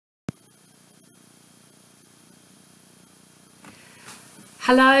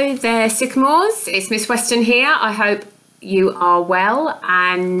Hello there, Sycamores. It's Miss Weston here. I hope you are well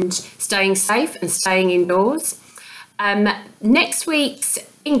and staying safe and staying indoors. Next week's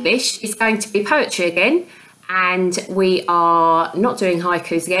English is going to be poetry again, and we are not doing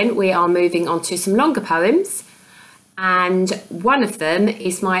haikus again. We are moving on to some longer poems, and one of them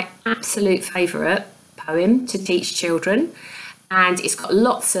is my absolute favourite poem to teach children. And it's got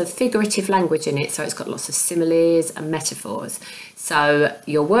lots of figurative language in it, so it's got lots of similes and metaphors. So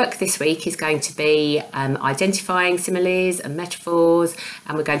your work this week is going to be identifying similes and metaphors,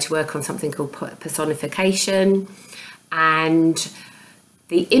 and we're going to work on something called personification and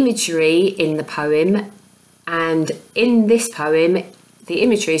the imagery in the poem. And in this poem, the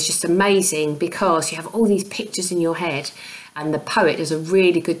imagery is just amazing because you have all these pictures in your head, and the poet does a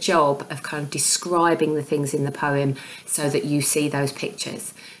really good job of kind of describing the things in the poem so that you see those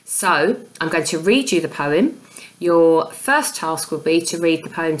pictures. So I'm going to read you the poem. Your first task will be to read the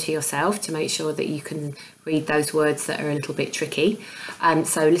poem to yourself to make sure that you can read those words that are a little bit tricky.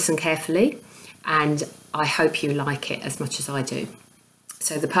 So listen carefully, and I hope you like it as much as I do.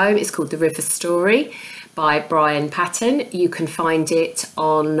 So the poem is called The River Story by Brian Patton. You can find it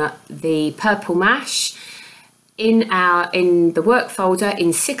on the Purple Mash in the work folder,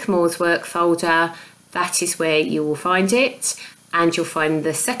 in Sycamores work folder. That is where you will find it, and you'll find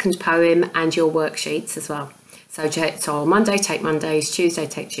the second poem and your worksheets as well. So on Monday, take Mondays, Tuesday,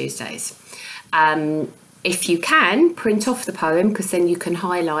 take Tuesdays. If you can, print off the poem, because then you can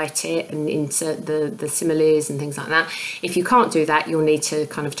highlight it and insert the similes and things like that. If you can't do that, you'll need to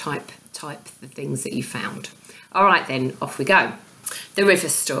kind of type the things that you found. All right then, off we go. The River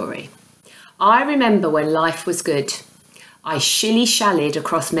Story. I remember when life was good. I shilly-shallied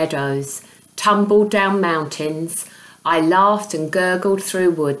across meadows, tumbled down mountains. I laughed and gurgled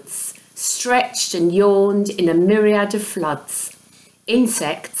through woods, stretched and yawned in a myriad of floods.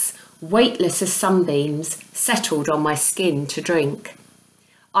 Insects, weightless as sunbeams, settled on my skin to drink.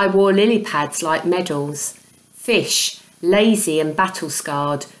 I wore lily pads like medals. Fish, lazy and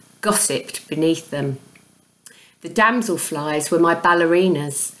battle-scarred, gossiped beneath them. The damselflies were my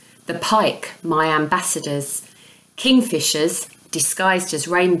ballerinas, the pike my ambassadors. Kingfishers, disguised as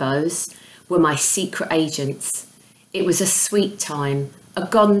rainbows, were my secret agents. It was a sweet time, a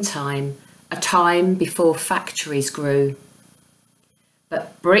gone time, a time before factories grew.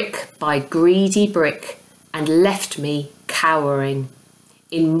 But brick by greedy brick, and left me cowering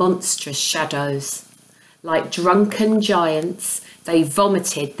in monstrous shadows. Like drunken giants, they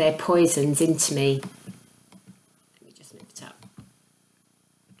vomited their poisons into me. Let me just move it up.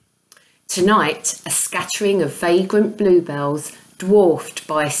 Tonight, a scattering of vagrant bluebells, dwarfed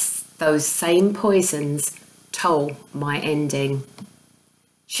by those same poisons, toll my ending.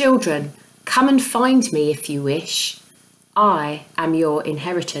 Children, come and find me if you wish. I am your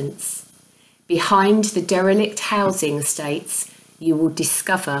inheritance. Behind the derelict housing estates, you will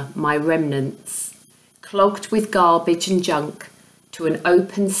discover my remnants. Clogged with garbage and junk, to an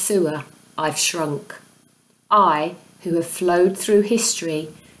open sewer I've shrunk. I, who have flowed through history,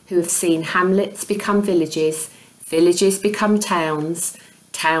 who have seen hamlets become villages, villages become towns,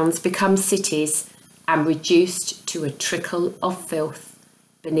 towns become cities, and reduced to a trickle of filth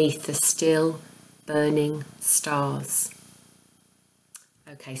beneath the still burning stars.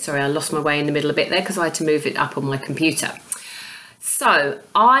 Okay, sorry, I lost my way in the middle a bit there because I had to move it up on my computer. So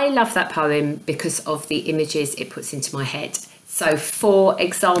I love that poem because of the images it puts into my head. So for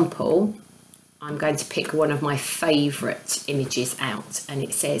example, I'm going to pick one of my favourite images out, and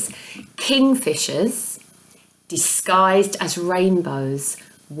it says, kingfishers disguised as rainbows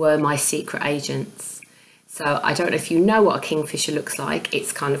were my secret agents. So I don't know if you know what a kingfisher looks like.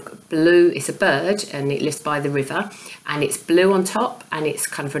 It's kind of blue, it's a bird and it lives by the river, and it's blue on top and it's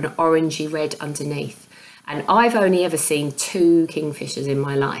kind of an orangey red underneath. And I've only ever seen 2 kingfishers in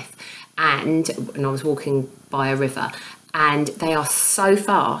my life, and when I was walking by a river, and they are so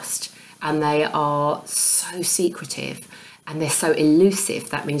fast and they are so secretive and they're so elusive,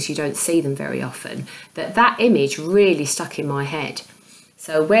 that means you don't see them very often, that image really stuck in my head.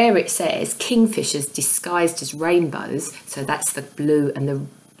 So where it says kingfishers disguised as rainbows, so that's the blue and the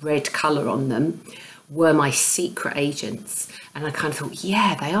red colour on them, were my secret agents. And I kind of thought,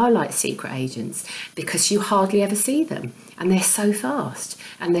 yeah, they are like secret agents because you hardly ever see them, and they're so fast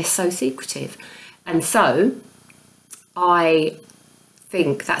and they're so secretive. And so I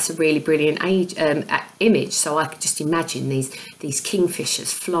think that's a really brilliant image. So I could just imagine these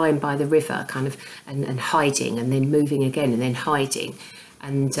kingfishers flying by the river, kind of, and hiding, and then moving again, and then hiding,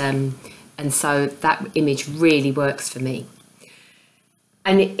 and so that image really works for me.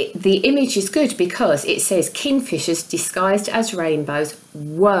 And the image is good because it says kingfishers disguised as rainbows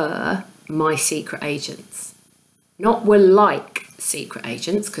were my secret agents. Not were like secret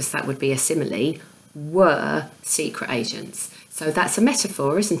agents, because that would be a simile, were secret agents. So that's a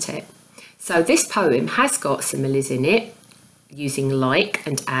metaphor, isn't it? So this poem has got similes in it, using like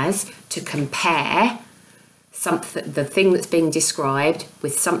and as to compare something, the thing that's being described,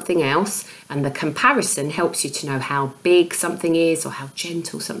 with something else, and the comparison helps you to know how big something is, or how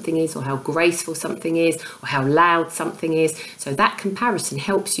gentle something is, or how graceful something is, or how loud something is. So that comparison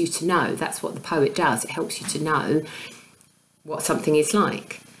helps you to know. That's what the poet does. It helps you to know what something is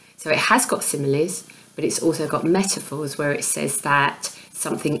like. So it has got similes, but it's also got metaphors where it says that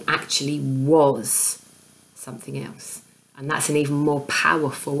something actually was something else, and that's an even more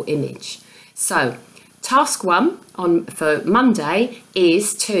powerful image. So task 1 for Monday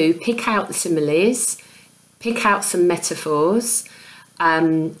is to pick out the similes, pick out some metaphors,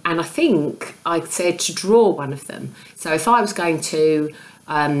 and I think I said to draw one of them. So if I was going to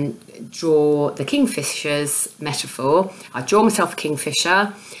draw the kingfisher's metaphor, I'd draw myself a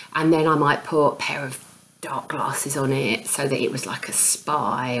kingfisher, and then I might put a pair of dark glasses on it so that it was like a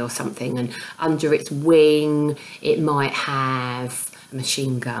spy or something, and under its wing it might have a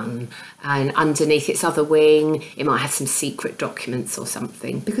machine gun, and underneath its other wing it might have some secret documents or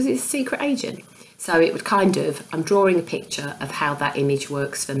something, because it's a secret agent. So it would kind of, I'm drawing a picture of how that image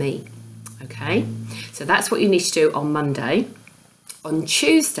works for me. Okay, so that's what you need to do on Monday. On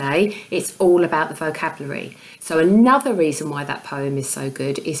Tuesday, it's all about the vocabulary. So another reason why that poem is so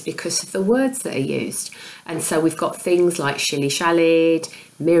good is because of the words that are used. And so we've got things like shilly-shalled,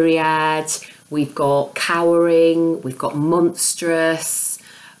 myriad, we've got cowering, we've got monstrous,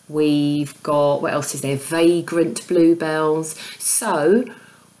 we've got, what else is there? Vagrant bluebells. So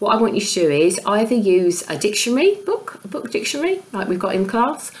what I want you to do is either use a dictionary book, a book dictionary, like we've got in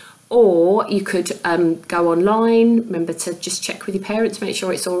class, or you could go online. Remember to just check with your parents, make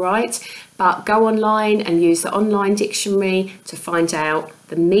sure it's all right. But go online and use the online dictionary to find out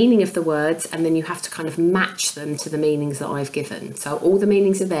the meaning of the words, and then you have to kind of match them to the meanings that I've given. So all the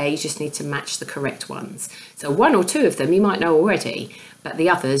meanings are there, you just need to match the correct ones. So 1 or 2 of them you might know already, but the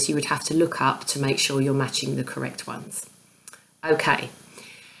others you would have to look up to make sure you're matching the correct ones. Okay.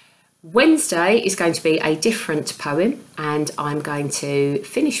 Wednesday is going to be a different poem, and I'm going to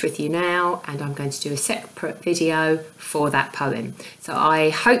finish with you now, and I'm going to do a separate video for that poem. So I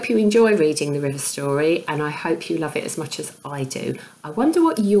hope you enjoy reading the river story, and I hope you love it as much as I do. I wonder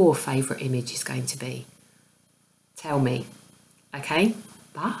what your favourite image is going to be. Tell me. Okay,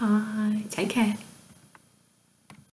 bye. Take care.